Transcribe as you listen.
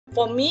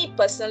For me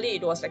personally,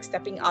 it was like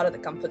stepping out of the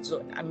comfort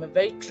zone. I'm a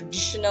very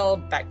traditional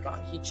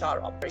background,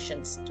 HR,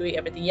 operations, doing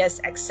everything. Yes,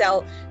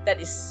 Excel,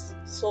 that is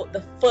so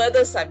the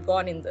furthest I've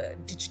gone in the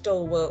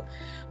digital world.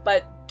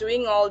 But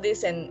doing all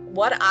this, and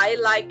what I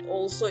liked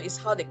also is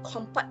how they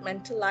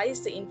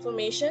compartmentalize the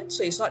information.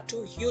 So it's not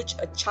too huge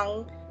a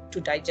chunk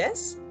to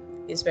digest.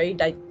 It's very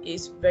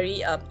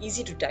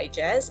easy to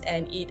digest,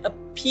 and it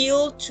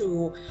appealed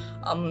to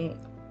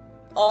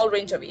all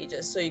range of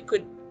ages. So it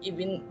could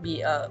even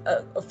be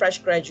a fresh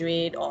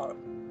graduate or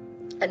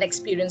an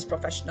experienced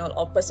professional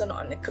or person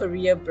on a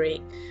career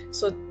break.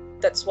 So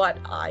that's what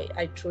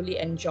I truly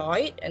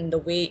enjoyed, and the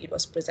way it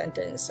was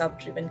presented in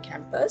SelfDrvn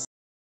Campus.